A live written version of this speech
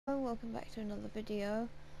Welcome back to another video.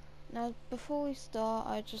 Now before we start,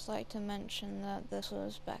 I'd just like to mention that this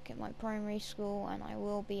was back at my primary school and I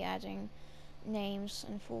will be adding names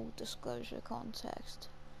and full disclosure context.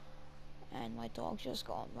 And my dog just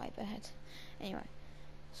got on my bed. Anyway,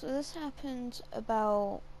 so this happened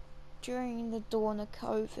about during the dawn of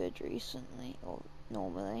COVID recently, or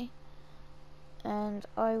normally. And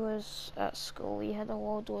I was at school, we had a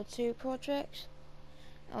World War II project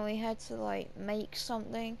and we had to make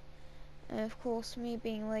something. And of course, me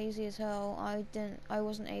being lazy as hell, I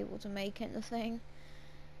wasn't able to make anything.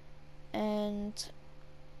 And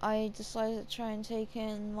I decided to try and take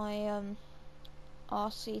in my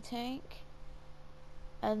RC tank.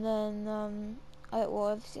 And then I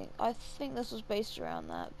think this was based around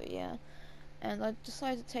that, but yeah. And I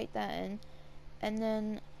decided to take that in. And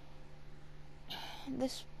then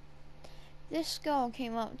this girl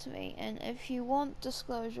came up to me, and if you want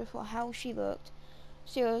disclosure for how she looked,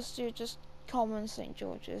 she was just common St.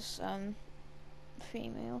 George's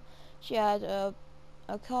female. She had a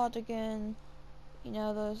cardigan, you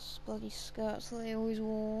know, those bloody skirts that they always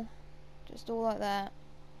wore, just all like that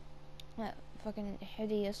fucking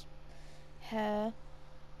hideous hair,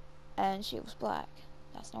 and she was black.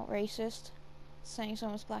 That's not racist. Saying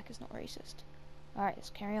someone's black is not racist. Alright, let's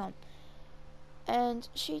carry on. And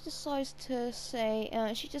she decides to start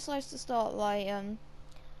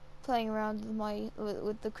playing around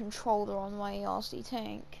with the controller on my RC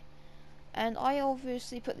tank, and I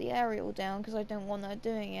obviously put the aerial down because I don't want her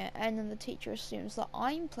doing it, and then the teacher assumes that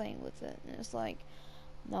I'm playing with it, and it's like,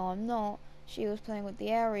 no, I'm not. She was playing with the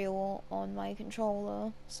aerial on my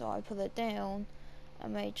controller, so I put it down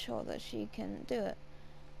and made sure that she can do it.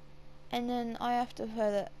 And then I have to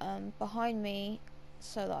put it behind me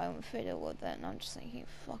so that I won't fiddle with it, and I'm just thinking,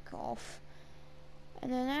 fuck off.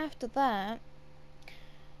 And then after that,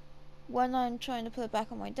 when I'm trying to put it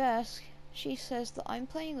back on my desk, she says that I'm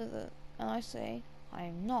playing with it, and I say, I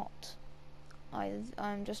am not.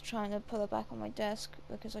 I'm just trying to put it back on my desk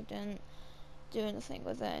because I didn't do anything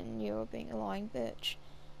with it, and you're being a lying bitch.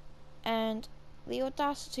 And the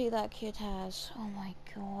audacity that kid has, oh my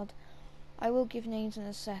god. I will give names in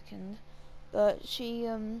a second, but she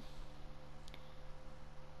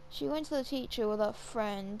went to the teacher with her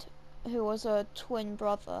friend, who was her twin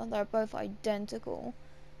brother. They're both identical.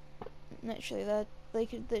 Literally, they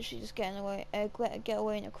could literally just get away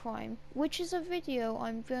in a crime, which is a video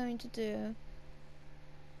I'm going to do.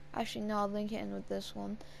 Actually, no, I'll link it in with this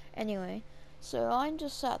one. Anyway, so I'm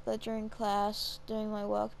just sat there during class doing my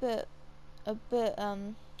work, a bit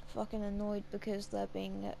fucking annoyed because they're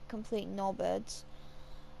being complete knobheads.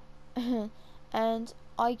 And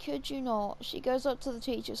I kid you not, she goes up to the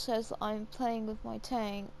teacher, says that I'm playing with my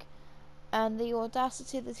tank, and the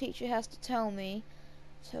audacity the teacher has to tell me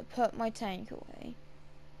to put my tank away.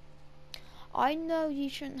 I know you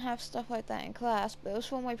shouldn't have stuff like that in class, but it was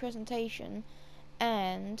for my presentation,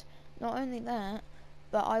 and not only that,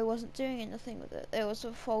 but I wasn't doing anything with it. It was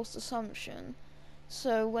a false assumption.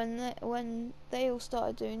 So when they all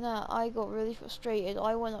started doing that, I got really frustrated.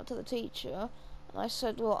 I went up to the teacher and I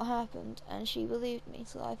said what happened, and she believed me,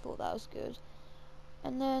 so I thought that was good.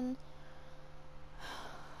 And then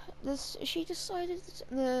she decided that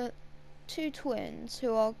the two twins,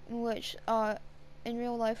 which are in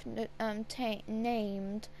real life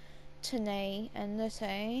named Tanae and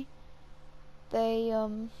Nite, they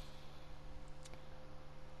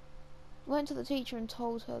went to the teacher and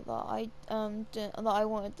told her that I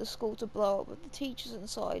wanted the school to blow up with the teachers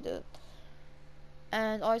inside it.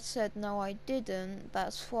 And I said no, I didn't.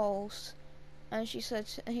 That's false. And she said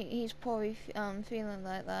he's probably feeling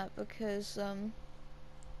like that because I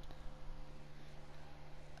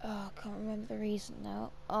can't remember the reason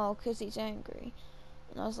now. Oh, because he's angry.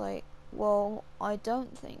 And I was like, well, I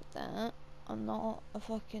don't think that. I'm not a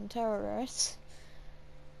fucking terrorist.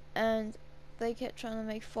 And they kept trying to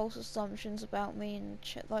make false assumptions about me and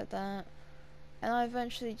shit like that. And I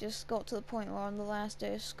eventually just got to the point where on the last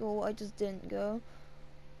day of school, I just didn't go.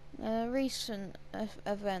 A recent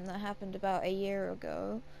event that happened about a year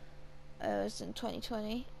ago, was in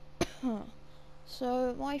 2020.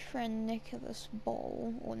 So my friend Nicholas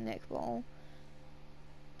Ball, or Nick Ball,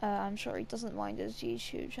 I'm sure he doesn't mind his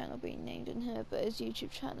YouTube channel being named in here, but his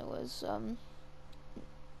YouTube channel is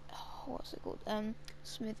what's it called?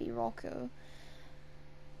 Smithy Rocco.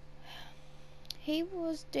 He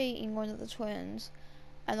was dating one of the twins,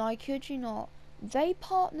 and I kid you not, they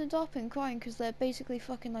partnered up in crime because they're basically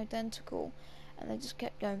fucking identical, and they just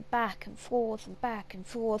kept going back and forth and back and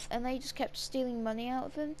forth, and they just kept stealing money out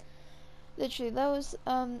of him. Literally, there was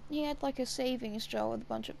he had like a savings jar with a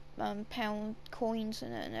bunch of pound coins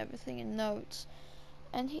in it and everything, and notes,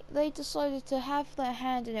 and they decided to have their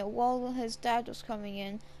hand in it while his dad was coming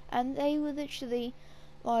in, and they were literally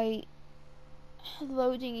like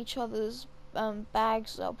loading each other's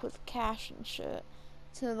bags up with cash and shit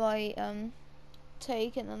to like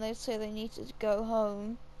take, and then they'd say they needed to go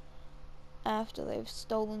home after they've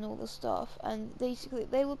stolen all the stuff, and basically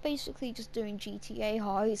they were basically just doing GTA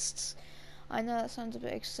heists. I know that sounds a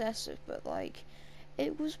bit excessive, but like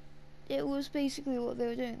it was basically what they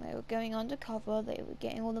were doing. They were going undercover, they were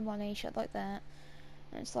getting all the money, shit like that.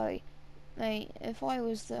 And it's like, mate, if I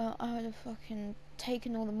was there, I would have fucking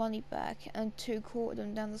taken all the money back and two-quartered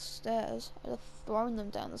them down the stairs. I'd have thrown them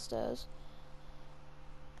down the stairs.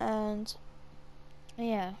 And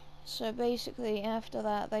yeah, so basically after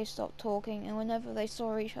that they stopped talking, and whenever they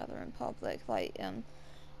saw each other in public, like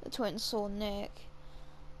the twins saw Nick,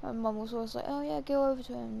 my mum was always like, oh yeah, go over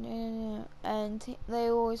to him, and they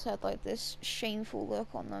always had like this shameful look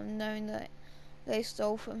on them, knowing that they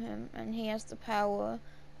stole from him, and he has the power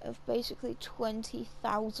of basically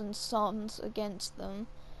 20,000 sons against them,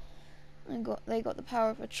 and they got the power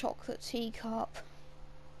of a chocolate teacup.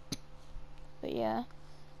 But yeah,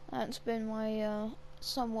 that's been my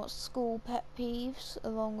somewhat school pet peeves,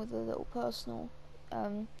 along with a little personal,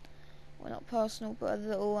 well, not personal, but a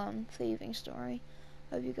little thieving story.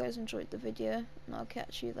 Hope you guys enjoyed the video, and I'll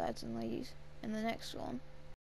catch you lads and ladies in the next one.